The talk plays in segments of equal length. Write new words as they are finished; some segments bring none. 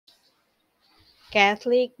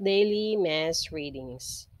Catholic Daily Mass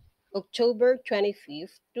Readings, October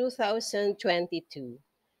 25th, 2022,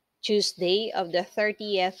 Tuesday of the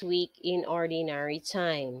 30th week in Ordinary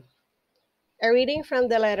Time. A reading from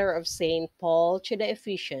the letter of St. Paul to the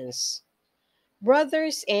Ephesians.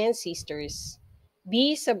 Brothers and sisters,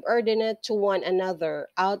 be subordinate to one another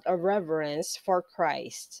out of reverence for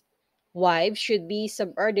Christ. Wives should be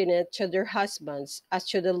subordinate to their husbands as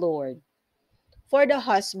to the Lord. For the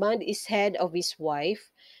husband is head of his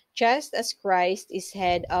wife, just as Christ is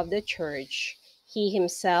head of the church, he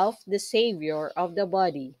himself the Savior of the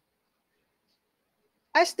body.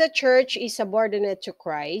 As the church is subordinate to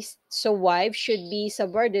Christ, so wives should be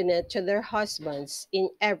subordinate to their husbands in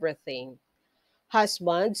everything.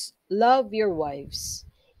 Husbands, love your wives,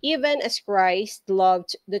 even as Christ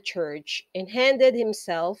loved the church and handed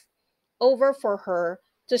himself over for her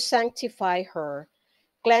to sanctify her,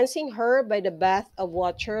 cleansing her by the bath of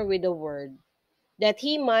water with the word, that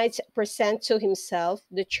he might present to himself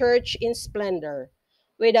the church in splendor,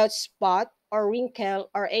 without spot or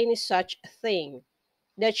wrinkle or any such thing,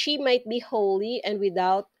 that she might be holy and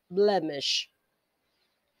without blemish.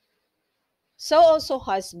 So also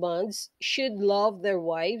husbands should love their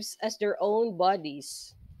wives as their own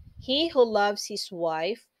bodies. He who loves his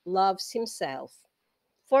wife loves himself.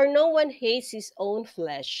 For no one hates his own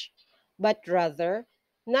flesh, but rather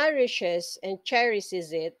nourishes and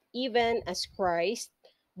cherishes it, even as Christ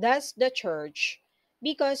does the church,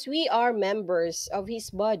 because we are members of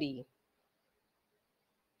his body.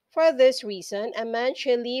 For this reason, a man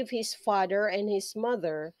shall leave his father and his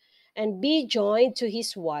mother, and be joined to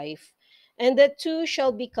his wife, and the two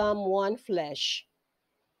shall become one flesh.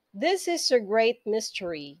 This is a great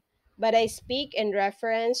mystery, but I speak in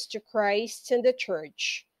reference to Christ and the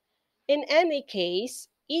church. In any case,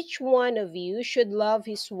 each one of you should love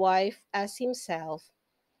his wife as himself,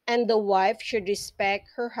 and the wife should respect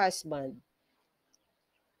her husband.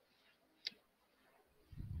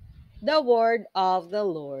 The word of the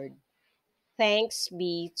Lord. Thanks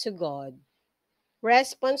be to God.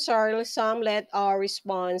 Responsorial Psalm, let our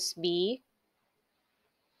response be,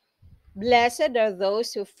 Blessed are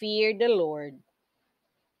those who fear the Lord.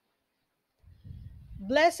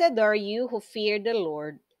 Blessed are you who fear the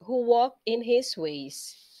Lord, who walk in his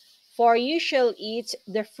ways. For you shall eat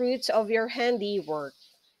the fruits of your handiwork.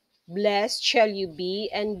 Blessed shall you be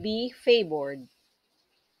and be favored.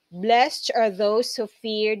 Blessed are those who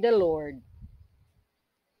fear the Lord.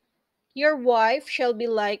 Your wife shall be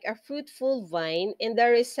like a fruitful vine in the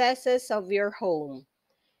recesses of your home,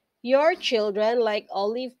 your children like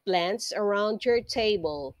olive plants around your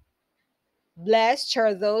table. Blessed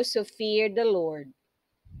are those who fear the Lord.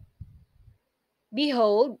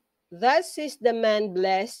 Behold, thus is the man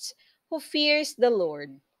blessed who fears the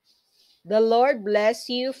Lord. The Lord bless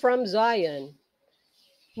you from Zion.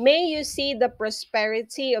 May you see the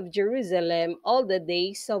prosperity of Jerusalem all the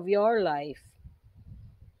days of your life.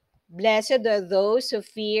 Blessed are those who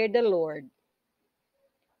fear the Lord.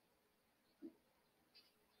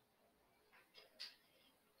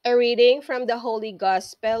 A reading from the Holy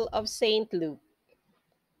Gospel of St. Luke.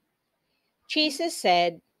 Jesus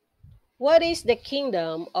said, "What is the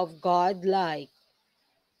kingdom of God like?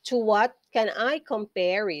 To what can I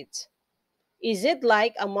compare it? Is it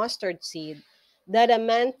like a mustard seed that a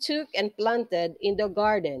man took and planted in the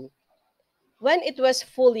garden? When it was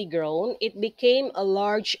fully grown, it became a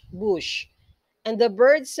large bush, and the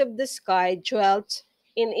birds of the sky dwelt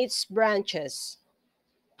in its branches."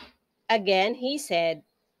 Again he said,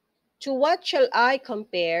 "To what shall I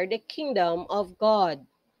compare the kingdom of God?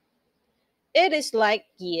 It is like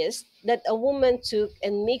yeast that a woman took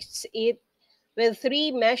and mixed it with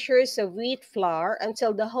 3 measures of wheat flour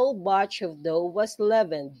until the whole batch of dough was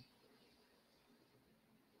leavened."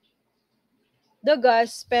 The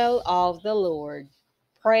Gospel of the Lord.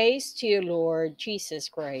 Praise to you, Lord Jesus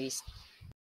Christ.